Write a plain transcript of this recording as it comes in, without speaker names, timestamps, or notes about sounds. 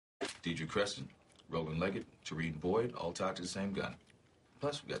Deidre Crescent, Roland Leggett, Tareen Boyd, all tied to the same gun.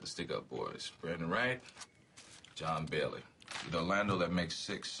 Plus, we got the stick-up boys. Brandon Wright, John Bailey. With Orlando, that makes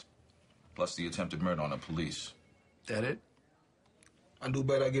 6. Plus the attempted murder on the police. That it? I do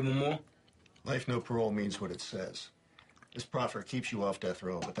better, I give him more? Life no parole means what it says. This proffer keeps you off death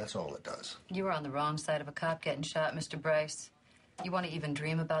row, but that's all it does. You were on the wrong side of a cop getting shot, Mr. Bryce. You want to even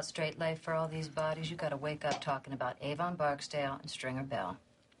dream about straight life for all these bodies, you got to wake up talking about Avon, Barksdale, and Stringer Bell.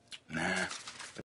 Nah,